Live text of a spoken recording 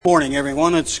Morning,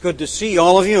 everyone. It's good to see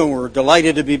all of you. We're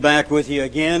delighted to be back with you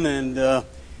again, and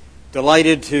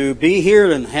delighted to be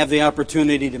here and have the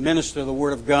opportunity to minister the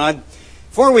Word of God.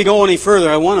 Before we go any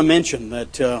further, I want to mention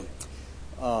that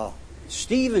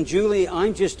Steve and Julie,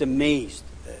 I'm just amazed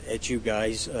at you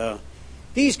guys.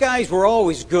 These guys were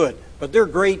always good, but they're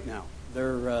great now.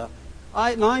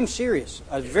 I'm serious.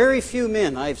 Very few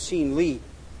men I've seen lead.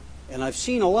 And I've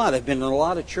seen a lot. I've been in a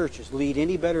lot of churches lead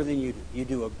any better than you do. You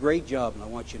do a great job, and I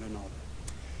want you to know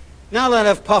that. Now that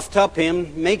I've puffed up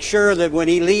him, make sure that when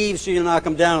he leaves, you knock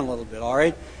him down a little bit, all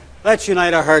right? Let's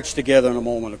unite our hearts together in a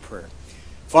moment of prayer.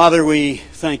 Father, we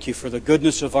thank you for the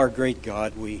goodness of our great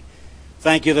God. We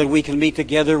thank you that we can meet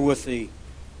together with the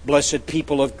blessed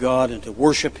people of God and to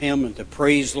worship Him and to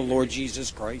praise the Lord Jesus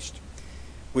Christ.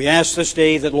 We ask this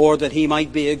day that, Lord, that He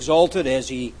might be exalted as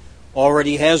He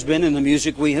already has been in the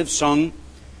music we have sung.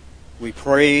 We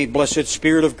pray, blessed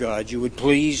Spirit of God, you would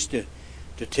please to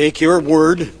take your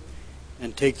word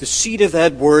and take the seed of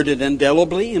that word and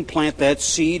indelibly implant that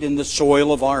seed in the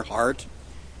soil of our heart.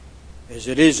 As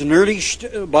it is nourished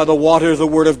by the water of the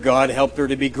Word of God, help there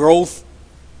to be growth.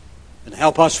 And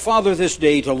help us, Father, this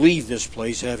day to leave this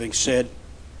place having said,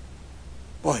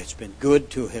 boy, it's been good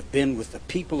to have been with the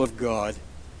people of God,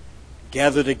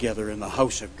 gathered together in the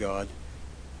house of God,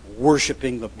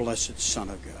 worshiping the blessed Son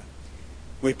of God.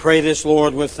 We pray this,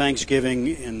 Lord, with thanksgiving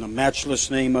in the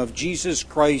matchless name of Jesus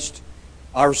Christ,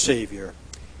 our Savior.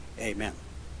 Amen.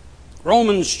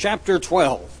 Romans chapter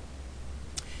 12.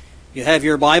 You have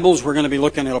your Bibles. We're going to be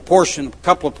looking at a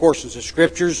couple of portions of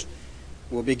Scriptures.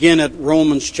 We'll begin at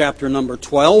Romans chapter number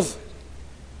 12.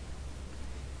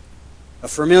 A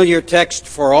familiar text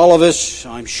for all of us,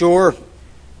 I'm sure.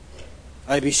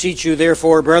 I beseech you,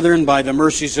 therefore, brethren, by the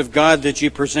mercies of God, that you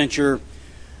present your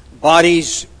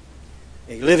bodies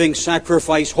a living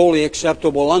sacrifice, wholly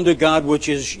acceptable unto God, which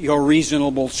is your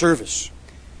reasonable service.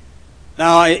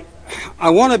 Now, I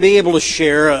want to be able to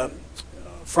share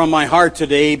from my heart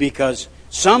today, because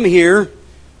some here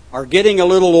are getting a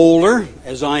little older,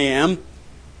 as I am,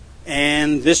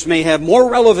 and this may have more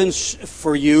relevance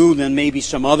for you than maybe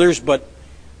some others, but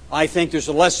I think there's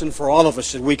a lesson for all of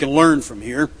us that we can learn from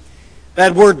here.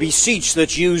 That word beseech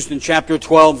that's used in chapter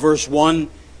 12, verse 1,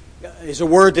 is a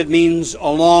word that means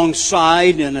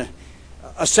alongside, and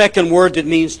a second word that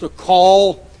means to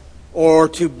call or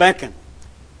to beckon.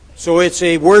 So it's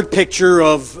a word picture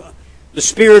of the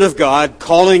Spirit of God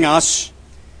calling us,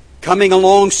 coming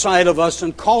alongside of us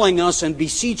and calling us and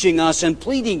beseeching us and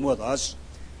pleading with us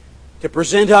to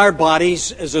present our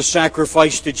bodies as a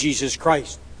sacrifice to Jesus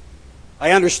Christ.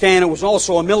 I understand it was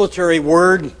also a military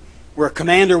word, where a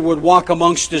commander would walk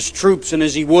amongst his troops, and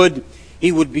as he would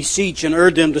beseech and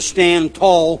urge them to stand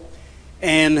tall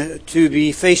and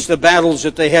to face the battles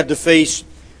that they had to face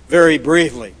very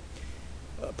bravely.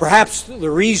 Perhaps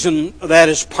the reason that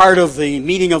is part of the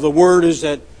meaning of the word is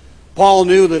that Paul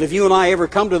knew that if you and I ever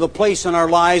come to the place in our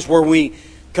lives where we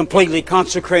completely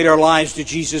consecrate our lives to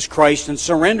Jesus Christ and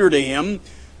surrender to Him,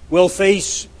 we'll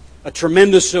face a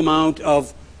tremendous amount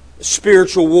of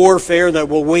spiritual warfare that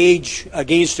will wage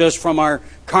against us from our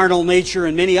carnal nature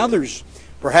and many others,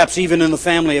 perhaps even in the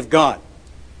family of God.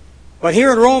 But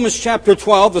here in Romans chapter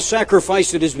 12, the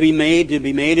sacrifice that is to be made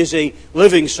is a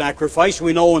living sacrifice.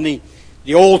 We know in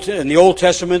the Old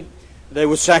Testament they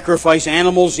would sacrifice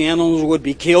animals. The animals would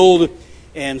be killed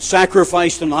and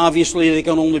sacrificed, and obviously they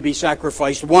can only be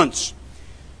sacrificed once.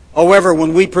 However,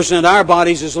 when we present our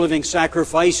bodies as living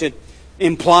sacrifice, it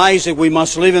implies that we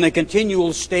must live in a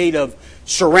continual state of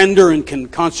surrender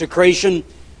and consecration.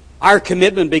 Our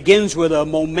commitment begins with a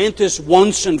momentous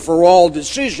once and for all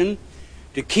decision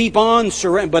to keep on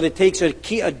surrendering, but it takes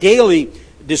a daily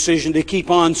decision to keep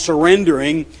on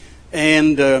surrendering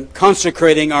and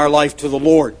consecrating our life to the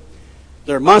Lord.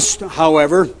 There must,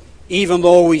 however, even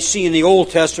though we see in the Old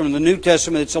Testament and the New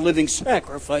Testament it's a living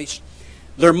sacrifice,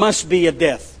 there must be a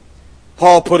death.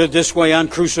 Paul put it this way, I'm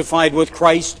crucified with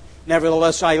Christ.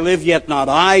 Nevertheless, I live, yet not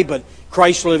I, but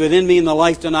Christ liveth in me, and the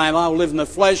life that I now live in the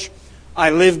flesh,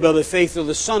 I live by the faith of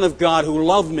the Son of God who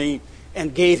loved me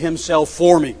and gave Himself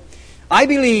for me. I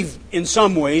believe in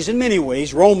some ways, in many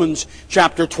ways, Romans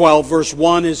chapter 12, verse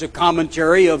 1 is a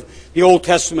commentary of the Old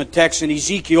Testament text in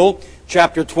Ezekiel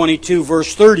chapter 22,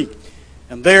 verse 30.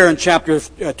 And there in chapter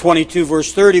 22,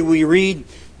 verse 30, we read,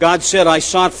 God said, I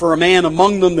sought for a man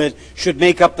among them that should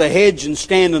make up the hedge and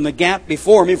stand in the gap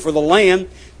before me for the land,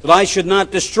 that I should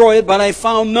not destroy it, but I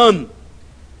found none.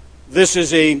 This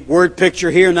is a word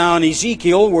picture here now in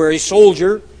Ezekiel, where a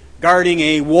soldier guarding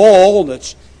a wall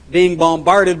that's being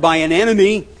bombarded by an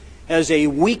enemy has a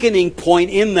weakening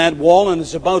point in that wall and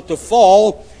is about to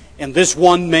fall, And this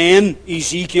one man,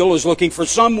 Ezekiel, is looking for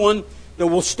someone that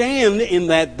will stand in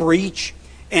that breach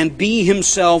and be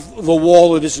himself the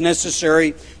wall that is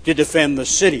necessary to defend the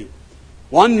city.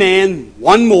 One man,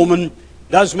 one woman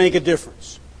does make a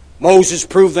difference. Moses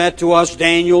proved that to us.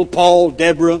 Daniel, Paul,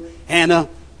 Deborah, Hannah,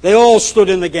 they all stood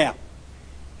in the gap.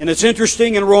 And it's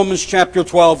interesting in Romans chapter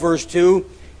 12, verse 2,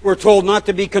 we're told not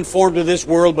to be conformed to this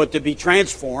world, but to be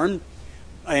transformed,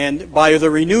 and by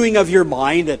the renewing of your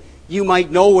mind, that you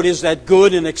might know what is that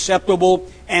good and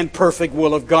acceptable and perfect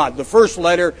will of God. The first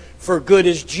letter for good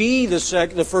is G, the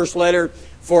first letter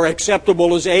for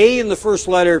acceptable is A, and the first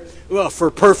letter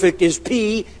for perfect is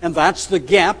P, and that's the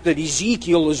gap that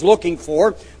Ezekiel is looking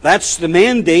for. That's the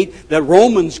mandate that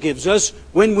Romans gives us.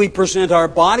 When we present our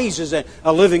bodies as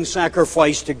a living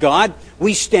sacrifice to God,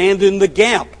 we stand in the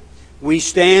gap. We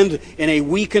stand in a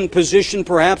weakened position,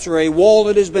 perhaps, or a wall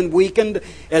that has been weakened,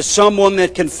 as someone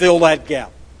that can fill that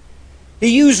gap.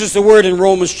 He uses the word in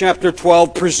Romans chapter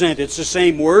 12, present. It's the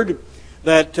same word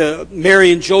that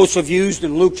Mary and Joseph used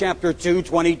in Luke chapter 2,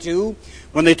 22,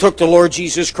 when they took the Lord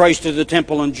Jesus Christ to the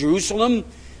temple in Jerusalem.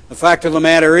 The fact of the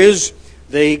matter is,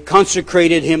 they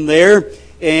consecrated Him there,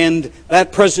 and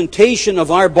that presentation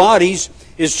of our bodies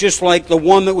is just like the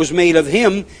one that was made of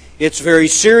Him. It's very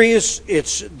serious,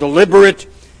 it's deliberate,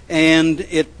 and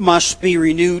it must be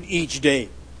renewed each day.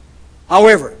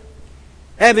 However,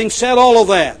 having said all of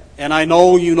that, and I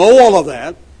know you know all of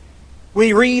that,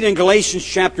 we read in Galatians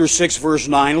chapter 6, verse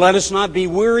 9, let us not be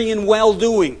weary in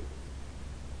well-doing.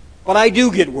 But I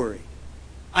do get worried.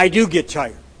 I do get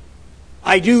tired.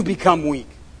 I do become weak.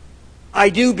 I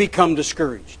do become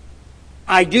discouraged.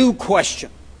 I do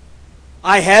question.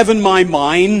 I have in my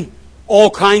mind all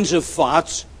kinds of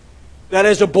thoughts that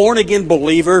as a born-again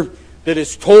believer that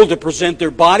is told to present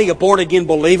their body, a born-again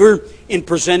believer in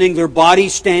presenting their body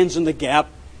stands in the gap,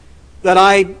 that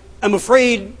I am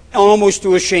afraid, almost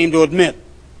too ashamed to admit.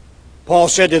 Paul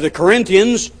said to the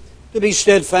Corinthians to be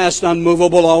steadfast,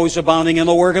 unmovable, always abounding in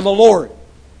the work of the Lord.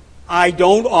 I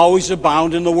don't always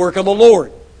abound in the work of the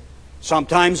Lord.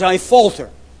 Sometimes I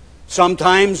falter.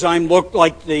 Sometimes I look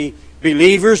like the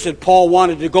believers that Paul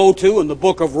wanted to go to in the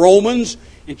book of Romans.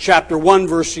 In chapter 1,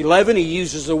 verse 11, he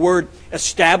uses the word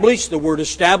established. The word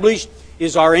established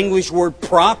is our English word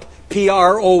prop,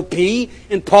 P-R-O-P.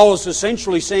 And Paul is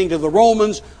essentially saying to the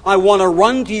Romans, I want to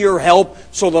run to your help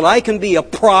so that I can be a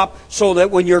prop, so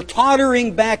that when you're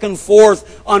tottering back and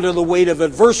forth under the weight of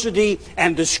adversity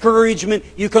and discouragement,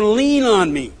 you can lean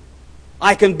on me.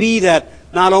 I can be that,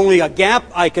 not only a gap,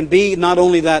 I can be not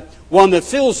only that one that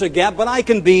fills a gap, but I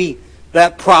can be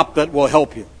that prop that will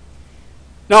help you.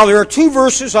 Now, there are two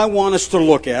verses I want us to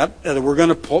look at that we're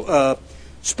going to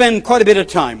spend quite a bit of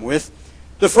time with.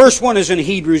 The first one is in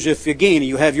Hebrews, if again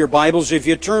you have your Bibles, if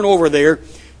you turn over there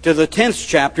to the 10th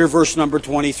chapter, verse number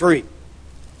 23.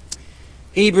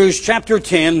 Hebrews chapter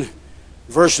 10,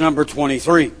 verse number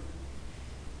 23.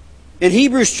 In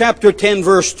Hebrews chapter 10,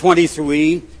 verse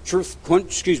 23,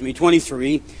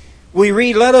 we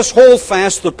read, let us hold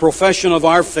fast the profession of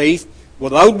our faith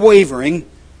without wavering,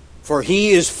 for He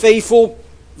is faithful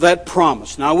that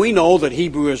promise. Now we know that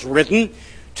Hebrew is written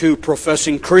to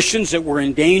professing Christians that were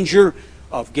in danger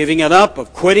of giving it up,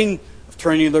 of quitting, of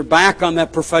turning their back on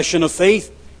that profession of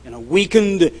faith in a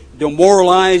weakened,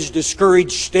 demoralized,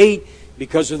 discouraged state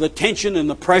because of the tension and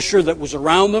the pressure that was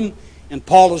around them. And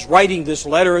Paul is writing this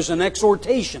letter as an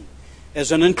exhortation,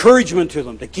 as an encouragement to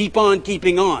them to keep on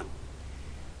keeping on.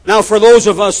 Now, for those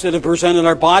of us that have presented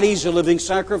our bodies a living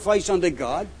sacrifice unto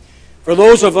God, for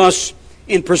those of us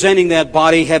in presenting that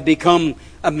body have become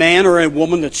a man or a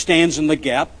woman that stands in the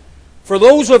gap, for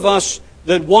those of us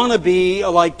that want to be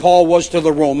like Paul was to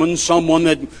the Romans, someone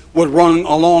that would run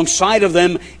alongside of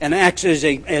them and acts as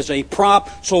a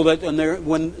prop, so that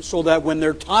when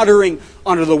they're tottering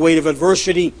under the weight of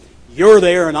adversity, you're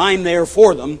there and I'm there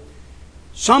for them.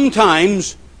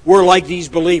 Sometimes we're like these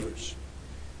believers.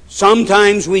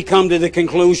 Sometimes we come to the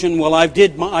conclusion, well, I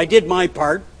did my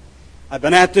part. I've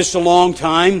been at this a long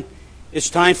time. It's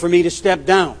time for me to step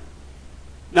down.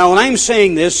 Now, when I'm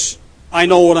saying this, I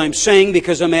know what I'm saying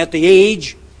because I'm at the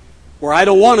age where I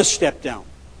don't want to step down.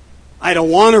 I don't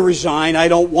want to resign. I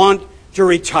don't want to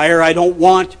retire. I don't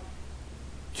want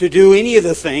to do any of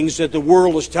the things that the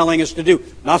world is telling us to do.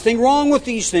 Nothing wrong with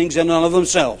these things in and of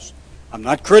themselves. I'm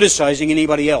not criticizing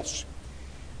anybody else.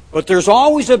 But there's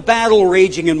always a battle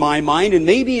raging in my mind, and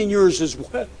maybe in yours as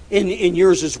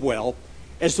well,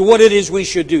 as to what it is we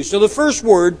should do. So the first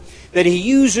word that he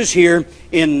uses here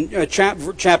in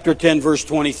chapter 10, verse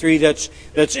 23,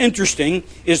 that's interesting,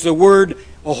 is the word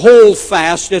a hold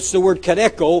fast. It's the word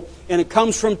kateko, and it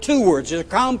comes from two words. It's a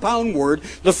compound word.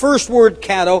 The first word,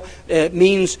 kato,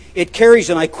 means it carries,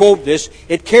 and I quote this,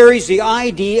 it carries the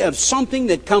idea of something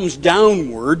that comes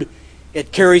downward.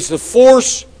 It carries the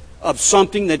force of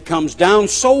something that comes down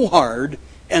so hard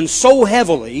and so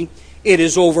heavily, it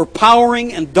is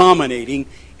overpowering and dominating.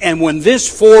 And when this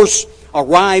force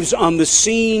arrives on the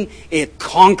scene, it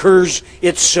conquers,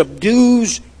 it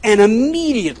subdues, and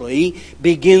immediately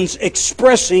begins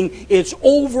expressing its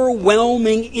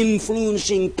overwhelming,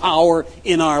 influencing power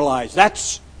in our lives.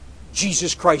 That's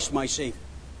Jesus Christ, my Savior.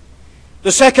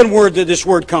 The second word that this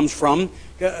word comes from,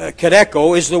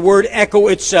 kateko, is the word echo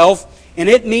itself, and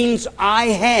it means I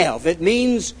have. It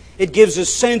means, it gives a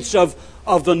sense of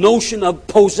the notion of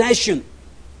possession.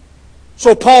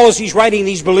 So Paul, as he's writing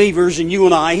these believers, and you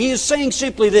and I, he is saying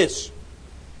simply this: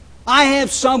 I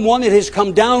have someone that has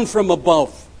come down from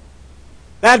above.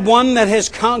 That one that has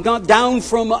come down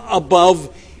from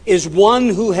above is one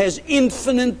who has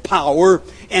infinite power,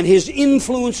 and his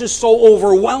influence is so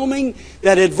overwhelming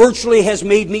that it virtually has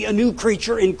made me a new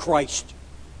creature in Christ.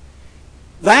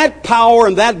 That power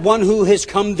and that one who has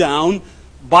come down,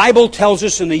 Bible tells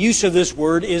us in the use of this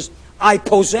word, is I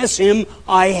possess him,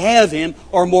 I have him,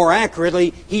 or more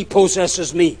accurately, he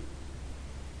possesses me.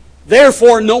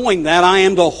 Therefore, knowing that, I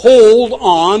am to hold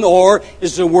on, or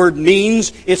as the word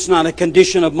means, it's not a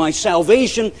condition of my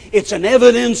salvation, it's an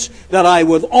evidence that I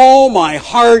with all my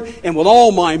heart and with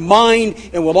all my mind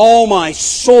and with all my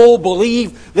soul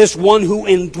believe this one who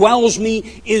indwells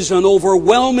me is an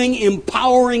overwhelming,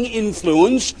 empowering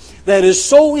influence that is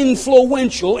so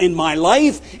influential in my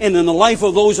life and in the life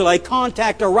of those that I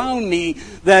contact around me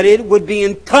that it would be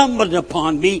incumbent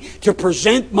upon me to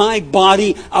present my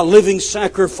body a living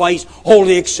sacrifice,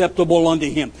 wholly acceptable unto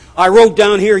Him. I wrote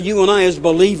down here, you and I as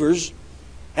believers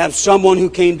have someone who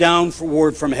came down for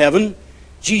word from heaven.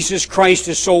 Jesus Christ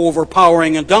is so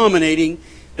overpowering and dominating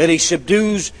that He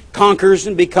subdues, conquers,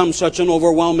 and becomes such an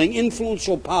overwhelming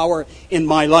influential power in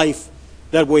my life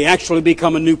that we actually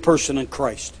become a new person in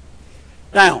Christ.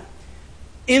 Now,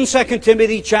 in 2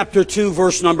 Timothy chapter 2,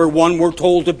 verse number 1, we're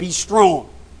told to be strong.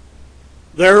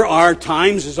 There are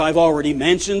times, as I've already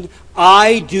mentioned,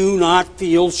 I do not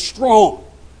feel strong.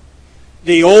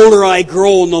 The older I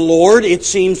grow in the Lord, it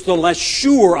seems the less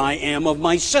sure I am of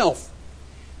myself.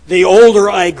 The older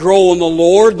I grow in the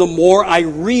Lord, the more I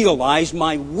realize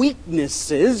my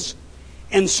weaknesses,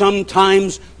 and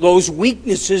sometimes those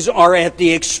weaknesses are at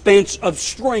the expense of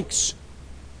strengths.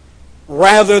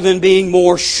 Rather than being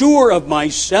more sure of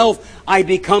myself, I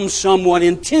become somewhat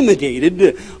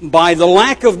intimidated by the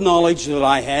lack of knowledge that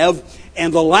I have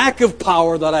and the lack of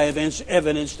power that I have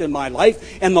evidenced in my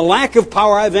life and the lack of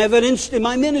power I've evidenced in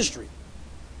my ministry.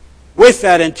 With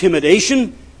that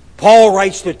intimidation, Paul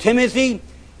writes to Timothy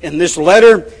in this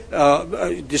letter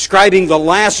describing the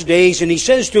last days, and he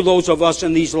says to those of us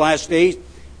in these last days,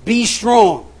 be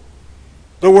strong.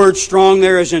 The word strong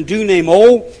there is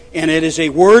endunamo, and it is a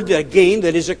word, again,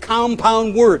 that is a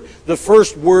compound word. The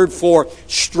first word for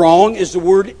strong is the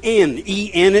word en.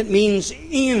 E-N, it means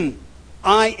in.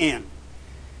 I-N.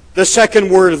 The second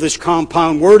word of this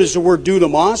compound word is the word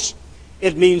dudamos.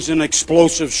 It means an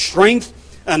explosive strength,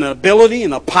 an ability,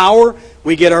 and a power.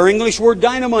 We get our English word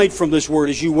dynamite from this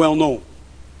word, as you well know.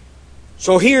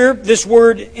 So here, this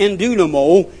word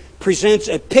endunamo presents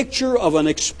a picture of an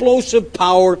explosive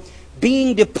power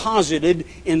being deposited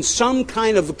in some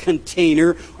kind of a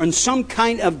container or in some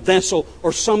kind of vessel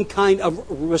or some kind of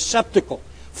receptacle.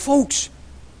 Folks,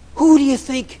 who do you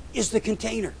think is the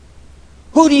container?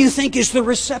 Who do you think is the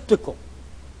receptacle?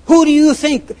 Who do you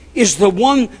think is the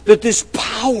one that this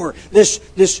power,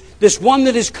 this one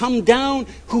that has come down,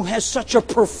 who has such a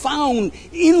profound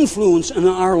influence in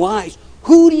our lives?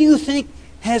 Who do you think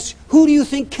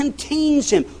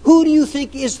contains him? Who do you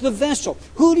think is the vessel?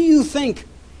 Who do you think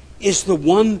is the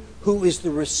one who is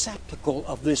the receptacle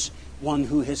of this one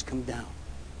who has come down?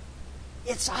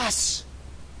 It's us.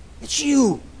 It's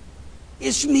you.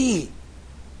 It's me.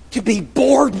 To be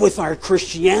bored with our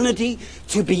Christianity,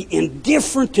 to be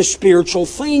indifferent to spiritual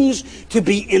things, to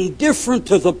be indifferent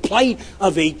to the plight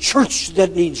of a church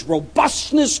that needs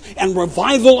robustness and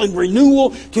revival and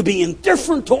renewal, to be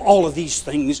indifferent to all of these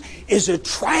things is a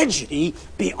tragedy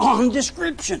beyond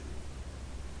description.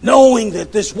 Knowing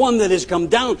that this one that has come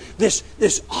down, this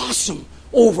awesome,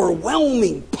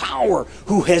 overwhelming power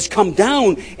who has come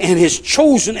down and is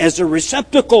chosen as a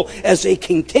receptacle, as a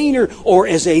container, or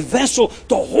as a vessel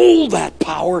to hold that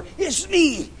power is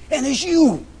me and is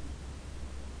you.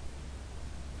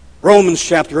 Romans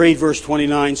chapter 8 verse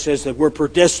 29 says that we're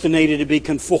predestinated to be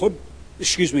conformed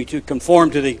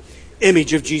to the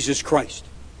image of Jesus Christ.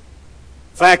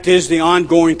 Fact is, the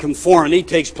ongoing conformity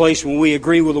takes place when we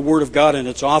agree with the Word of God and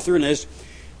its author. And as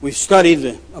we've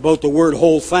studied about the word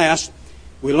hold fast,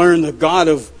 we learn that God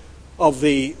of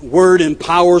the Word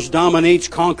empowers, dominates,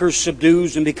 conquers,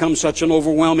 subdues, and becomes such an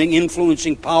overwhelming,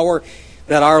 influencing power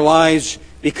that our lives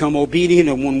become obedient.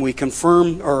 And when we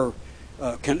confirm,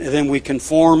 then we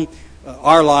conform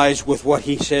our lives with what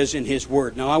He says in His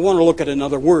Word. Now I want to look at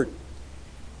another word.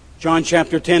 John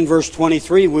chapter 10, verse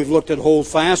 23, we've looked at hold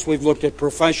fast, we've looked at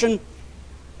profession.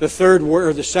 The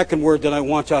second word that I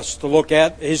want us to look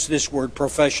at is this word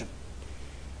profession.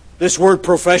 This word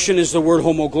profession is the word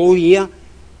homogloia.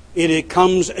 It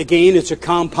comes again, it's a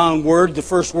compound word. The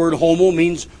first word homo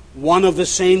means one of the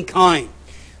same kind.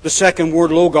 The second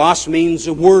word logos means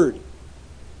a word.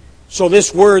 So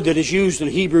this word that is used in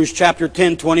Hebrews chapter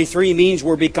 10, 23 means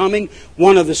we're becoming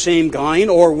one of the same kind,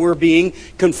 or we're being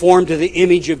conformed to the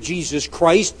image of Jesus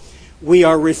Christ. We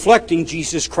are reflecting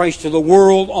Jesus Christ to the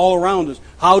world all around us.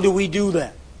 How do we do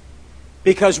that?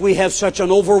 Because we have such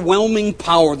an overwhelming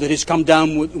power that has come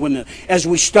down as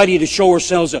we study to show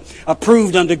ourselves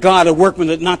approved unto God, a workman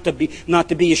that not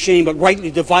to be ashamed, but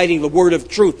rightly dividing the word of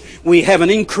truth. We have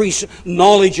an increased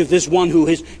knowledge of this one who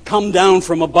has come down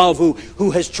from above,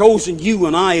 who has chosen you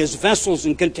and I as vessels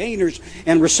and containers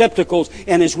and receptacles.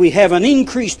 And as we have an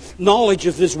increased knowledge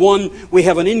of this one, we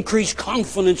have an increased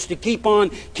confidence to keep on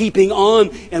keeping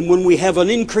on. And when we have an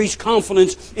increased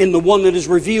confidence in the one that is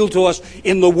revealed to us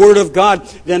in the Word of God,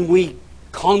 then we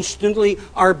constantly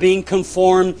are being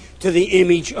conformed to the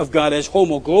image of God. As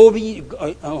homologia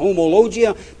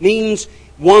means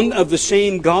one of the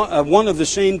same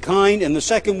kind, and the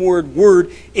second word,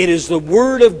 it is the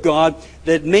Word of God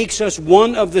that makes us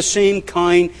one of the same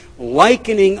kind,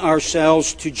 likening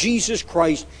ourselves to Jesus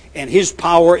Christ and His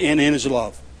power and in His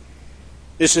love.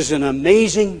 This is an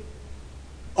amazing,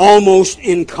 almost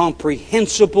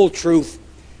incomprehensible truth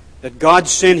that God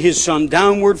sent His Son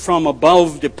downward from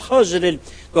above, deposited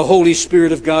the Holy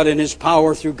Spirit of God and His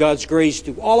power through God's grace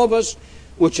to all of us,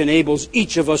 which enables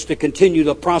each of us to continue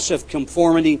the process of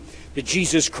conformity to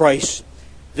Jesus Christ.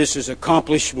 This is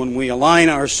accomplished when we align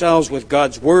ourselves with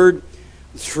God's Word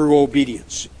through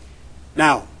obedience.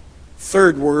 Now,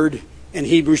 third word in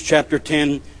Hebrews chapter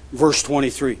 10, verse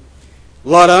 23.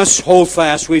 Let us hold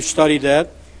fast, we've studied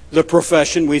that. The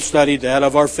profession, we've studied that,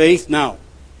 of our faith. Now,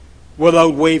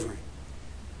 without wavering.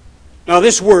 Now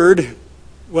this word,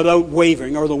 without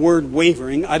wavering, or the word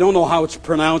wavering, I don't know how it's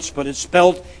pronounced, but it's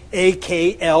spelled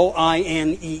A-K-L-I-N-E-S.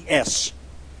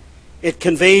 It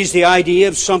conveys the idea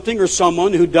of something or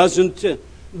someone who doesn't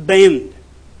bend.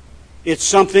 It's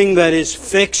something that is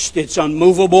fixed, it's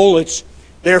unmovable, it's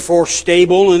therefore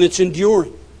stable, and it's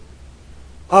enduring.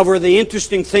 However, the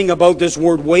interesting thing about this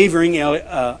word wavering,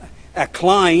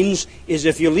 acclines, is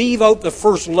if you leave out the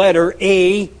first letter,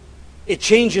 A, it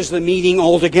changes the meaning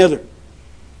altogether.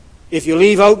 If you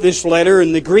leave out this letter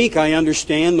in the Greek, I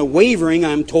understand, the wavering,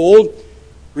 I'm told,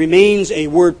 remains a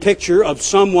word picture of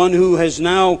someone who has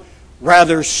now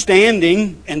rather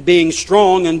standing and being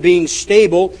strong and being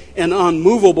stable and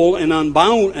unmovable and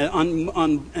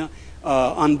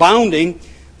unbounding.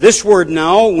 This word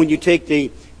now, when you take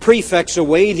the prefix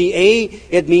away, the A,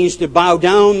 it means to bow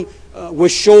down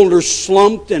with shoulders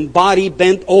slumped and body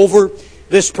bent over.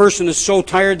 This person is so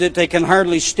tired that they can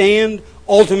hardly stand.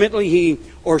 Ultimately, he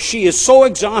or she is so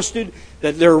exhausted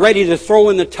that they're ready to throw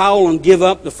in the towel and give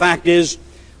up. The fact is,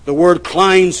 the word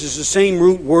clines is the same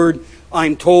root word,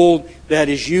 I'm told, that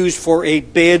is used for a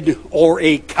bed or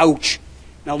a couch.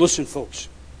 Now listen, folks.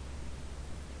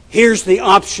 Here's the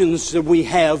options that we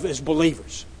have as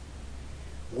believers.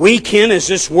 We can, as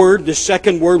this word, the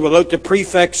second word without the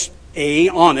prefix A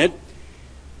on it,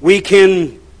 we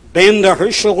can bend our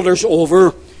shoulders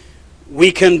over.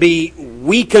 We can be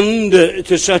weakened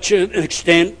to such an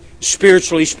extent,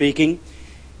 spiritually speaking,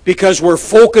 because we're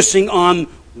focusing on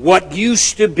what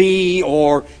used to be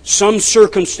or some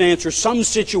circumstance or some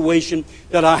situation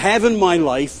that I have in my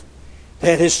life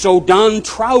that has so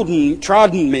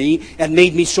trodden me and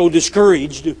made me so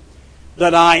discouraged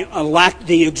that I lack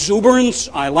the exuberance,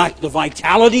 I lack the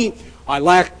vitality, I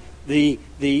lack the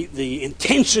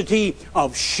intensity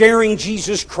of sharing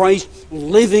Jesus Christ,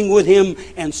 living with Him,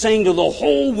 and saying to the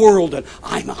whole world that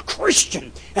I'm a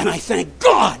Christian. And I thank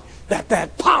God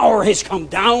that power has come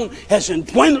down, has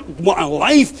indwelt my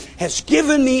life, has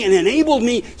given me and enabled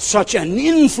me such an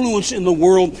influence in the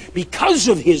world because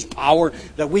of His power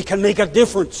that we can make a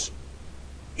difference,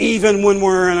 even when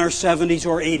we're in our 70s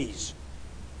or 80s.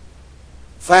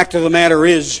 Fact of the matter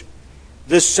is,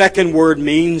 this second word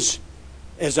means,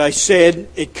 as I said,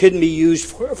 it couldn't be used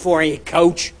for a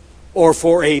couch or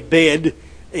for a bed.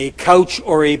 A couch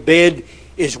or a bed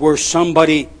is where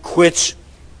somebody quits,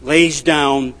 lays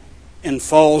down, and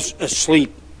falls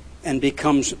asleep and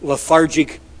becomes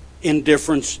lethargic,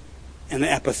 indifferent, and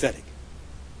apathetic.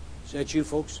 Is that you,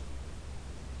 folks?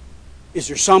 Is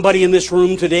there somebody in this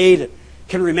room today that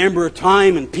can remember a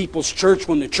time in people's church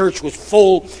when the church was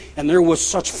full and there was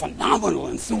such phenomenal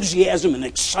enthusiasm and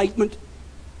excitement?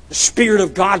 The Spirit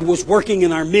of God was working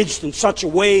in our midst in such a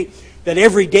way that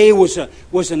every day was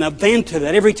an event,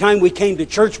 that every time we came to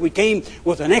church, we came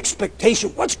with an expectation.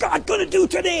 What's God going to do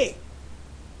today?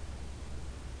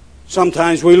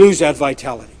 Sometimes we lose that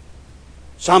vitality.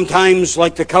 Sometimes,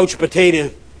 like the couch potato,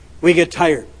 we get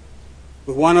tired.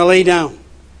 We want to lay down.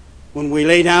 When we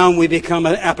lay down, we become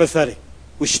apathetic.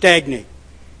 We stagnate.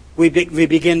 We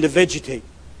begin to vegetate.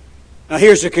 Now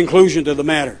here's the conclusion to the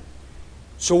matter.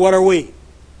 So what are we?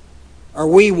 Are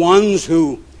we ones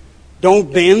who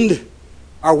don't bend?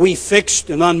 Are we fixed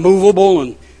and unmovable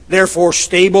and therefore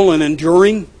stable and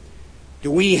enduring? Do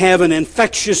we have an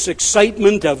infectious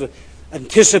excitement of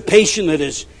anticipation that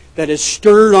is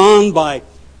stirred on by,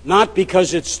 not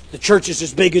because the church is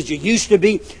as big as it used to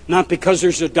be, not because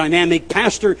there's a dynamic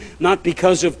pastor, not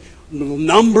because of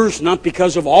numbers, not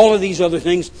because of all of these other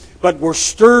things, but we're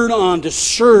stirred on to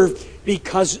serve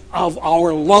because of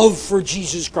our love for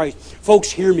Jesus Christ. Folks,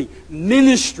 hear me.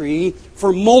 Ministry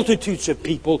for multitudes of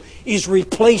people is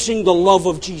replacing the love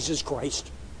of Jesus Christ.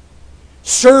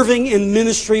 Serving in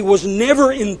ministry was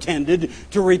never intended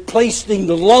to replace the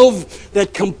love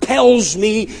that compels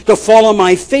me to fall on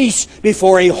my face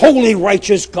before a holy,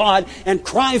 righteous God and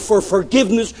cry for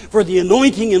forgiveness, for the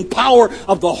anointing and power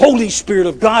of the Holy Spirit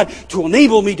of God to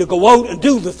enable me to go out and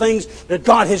do the things that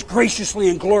God has graciously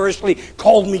and gloriously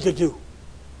called me to do.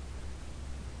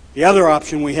 The other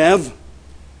option we have,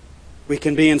 we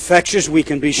can be infectious, we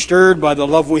can be stirred by the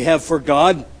love we have for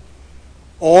God,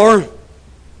 or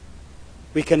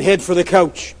we can head for the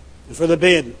couch and for the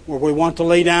bed where we want to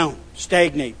lay down,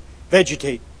 stagnate,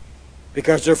 vegetate,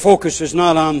 because our focus is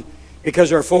on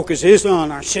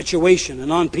our situation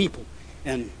and on people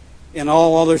and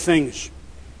all other things.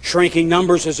 Shrinking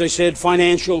numbers, as I said,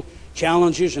 financial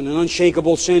challenges, in an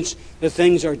unshakable sense that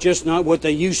things are just not what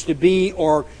they used to be,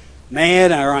 or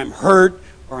mad, or I'm hurt,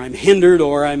 or I'm hindered,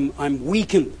 or I'm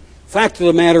weakened. Fact of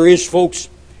the matter is, folks,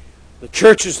 the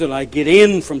churches that I get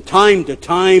in from time to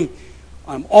time,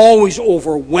 I'm always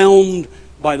overwhelmed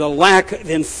by the lack of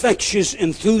infectious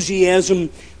enthusiasm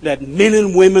that men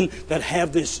and women that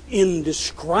have this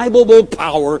indescribable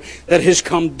power that has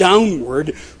come downward,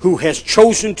 who has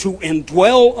chosen to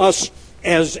indwell us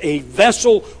as a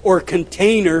vessel or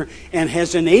container and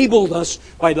has enabled us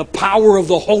by the power of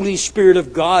the Holy Spirit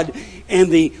of God and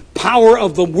the power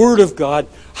of the Word of God,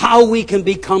 how we can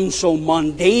become so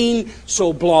mundane,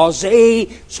 so blasé,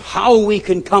 how we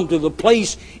can come to the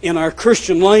place in our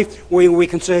Christian life where we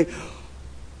can say,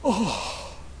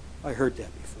 oh, I heard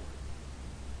that before.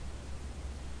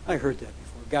 I heard that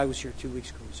before. A guy was here 2 weeks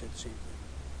ago and said the same thing.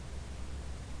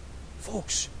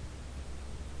 Folks,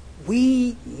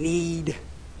 we need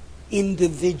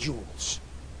individuals.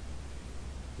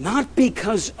 Not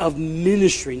because of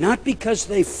ministry, not because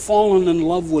they've fallen in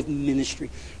love with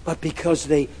ministry, but because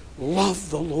they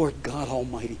love the Lord God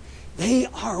Almighty. They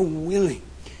are willing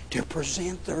to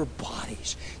present their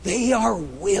bodies. They are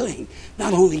willing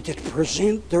not only to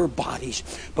present their bodies,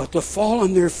 but to fall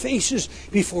on their faces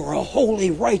before a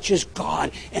holy, righteous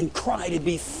God and cry to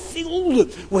be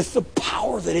filled with the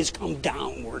power that has come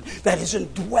downward, that has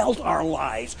indwelt our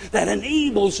lives, that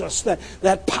enables us,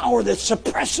 that power that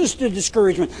suppresses the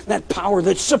discouragement, that power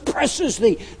that suppresses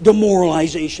the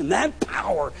demoralization, that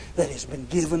power that has been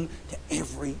given to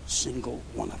every single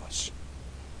one of us.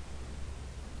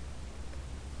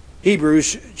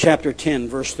 Hebrews chapter 10,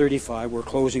 verse 35. We're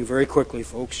closing very quickly,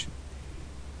 folks.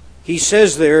 He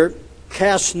says there,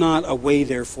 cast not away,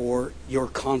 therefore, your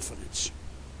confidence.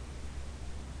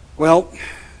 Well,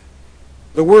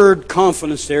 the word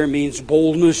confidence there means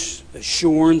boldness,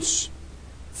 assurance,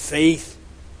 faith.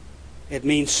 It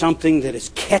means something that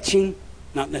is catching,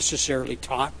 not necessarily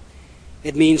taught.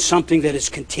 It means something that is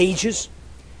contagious.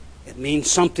 It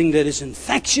means something that is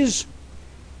infectious.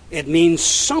 It means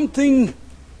something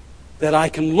that I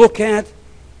can look at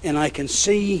and I can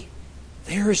see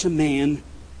there is a man,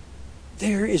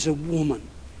 there is a woman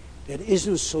that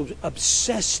isn't so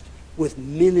obsessed with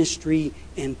ministry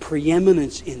and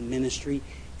preeminence in ministry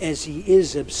as he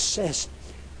is obsessed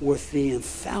with the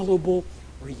infallible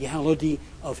reality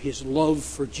of his love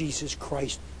for Jesus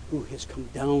Christ, who has come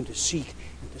down to seek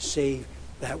and to save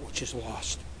that which is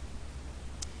lost.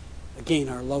 Again,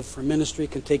 our love for ministry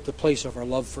can take the place of our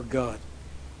love for God.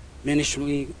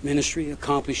 Ministry,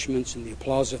 accomplishments, and the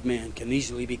applause of man can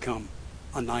easily become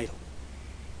an idol.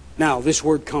 Now, this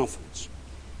word confidence.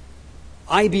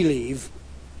 I believe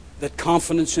that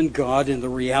confidence in God and the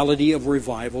reality of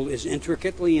revival is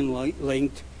intricately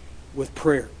linked with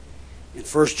prayer. In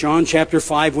 1 John chapter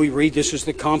 5 we read, this is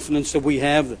the confidence that we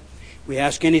have, that we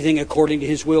ask anything according to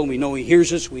His will. We know He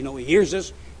hears us. We know He hears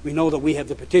us. We know that we have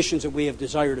the petitions that we have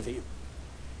desired of Him.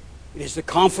 It is the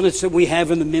confidence that we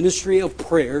have in the ministry of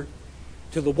prayer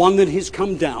to the one that has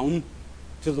come down,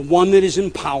 to the one that is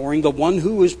empowering, the one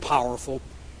who is powerful,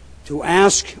 to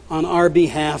ask on our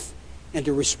behalf and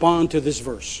to respond to this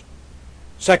verse.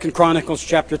 2 Chronicles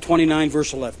chapter 29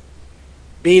 verse 11.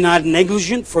 Be not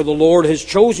negligent, for the Lord has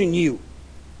chosen you,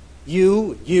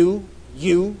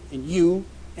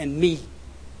 and me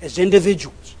as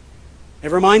individuals.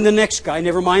 Never mind the next guy,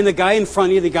 never mind the guy in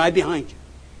front of you, the guy behind you.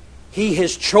 He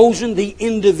has chosen the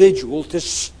individual to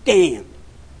stand.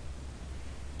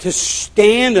 To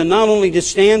stand, and not only to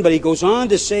stand, but he goes on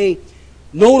to say,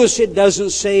 notice it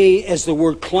doesn't say, as the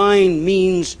word "klein"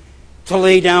 means, to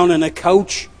lay down on a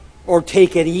couch or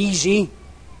take it easy.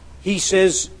 He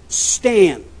says,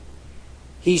 stand.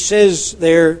 He says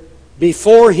there,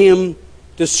 before Him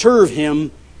to serve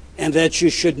Him, and that you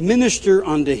should minister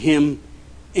unto Him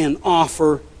and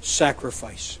offer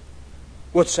sacrifice.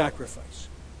 What sacrifice?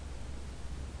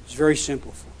 It's very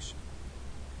simple, folks.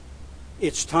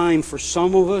 It's time for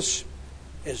some of us,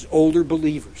 as older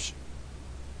believers,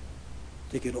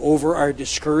 to get over our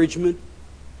discouragement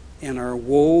and our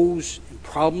woes and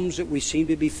problems that we seem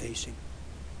to be facing,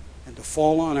 and to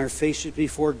fall on our faces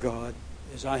before God,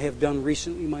 as I have done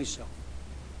recently myself,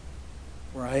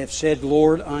 where I have said,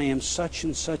 Lord, I am such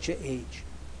and such an age.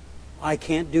 I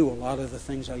can't do a lot of the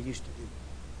things I used to do.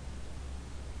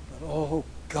 But oh,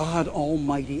 God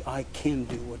Almighty, I can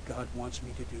do what God wants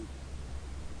me to do.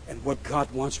 And what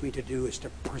God wants me to do is to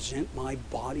present my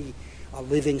body a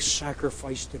living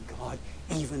sacrifice to God,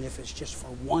 even if it's just for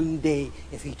one day,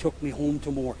 if He took me home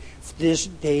tomorrow. This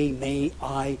day may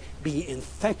I be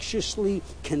infectiously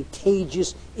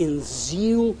contagious in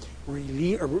zeal,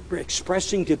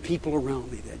 expressing to people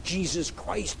around me that Jesus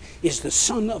Christ is the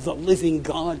Son of the living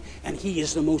God, and He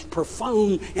is the most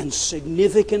profound and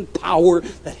significant power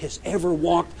that has ever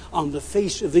walked on the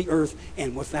face of the earth.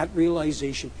 And with that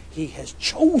realization, He has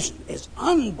chosen, as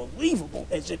unbelievable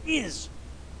as it is,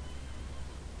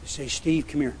 to say, Steve,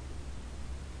 come here.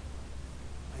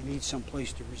 I need some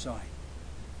place to reside.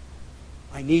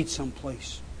 I need some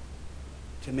place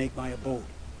to make my abode.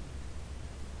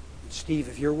 And Steve,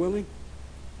 if you're willing,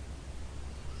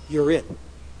 you're it.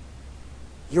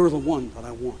 You're the one that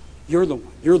I want. You're the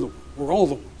one. You're the one. We're all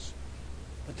the ones.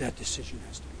 But that decision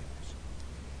has to be ours.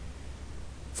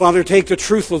 Father, take the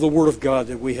truth of the Word of God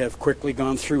that we have quickly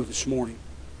gone through this morning.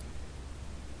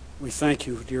 We thank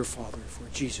You, dear Father, for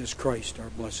Jesus Christ, our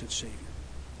blessed Savior.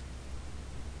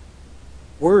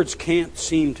 Words can't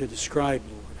seem to describe,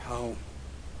 Lord,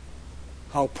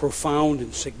 how profound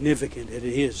and significant it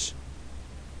is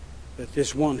that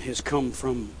this one has come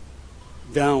from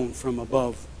down from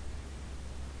above,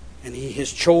 and He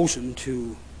has chosen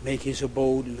to make His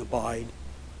abode and abide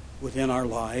within our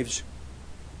lives.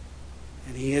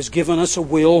 And He has given us a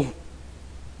will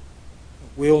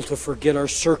to forget our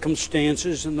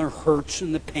circumstances and their hurts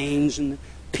and the pains and the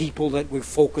people that we're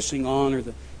focusing on, or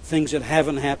the things that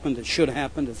haven't happened that should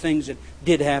happen, the things that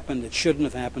did happen that shouldn't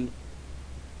have happened.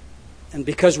 And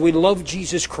because we love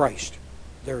Jesus Christ,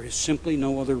 there is simply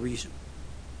no other reason.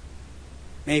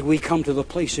 May we come to the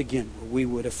place again where we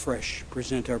would afresh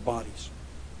present our bodies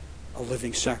a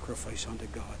living sacrifice unto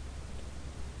God.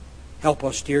 Help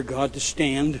us, dear God, to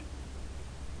stand,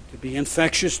 to be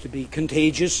infectious, to be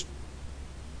contagious,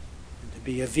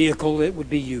 be a vehicle that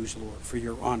would be used, Lord, for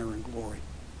Your honor and glory.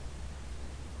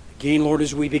 Again, Lord,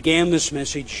 as we began this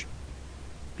message,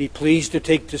 be pleased to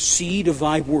take the seed of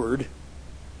Thy Word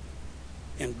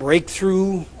and break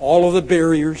through all of the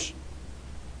barriers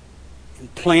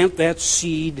and plant that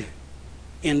seed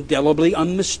indelibly,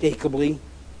 unmistakably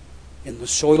in the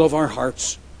soil of our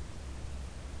hearts.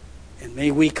 And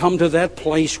may we come to that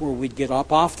place where we'd get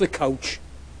up off the couch,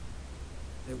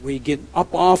 that we get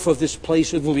up off of this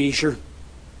place of leisure,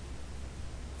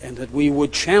 and that we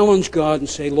would challenge God and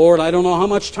say, Lord, I don't know how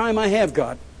much time I have,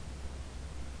 God.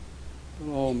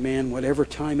 But, oh man, whatever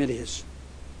time it is,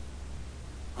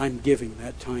 I'm giving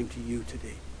that time to You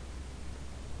today.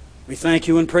 We thank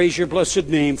You and praise Your blessed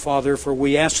name, Father, for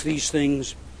we ask these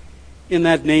things in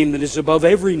that name that is above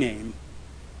every name,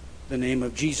 the name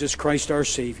of Jesus Christ our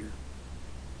Savior.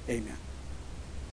 Amen.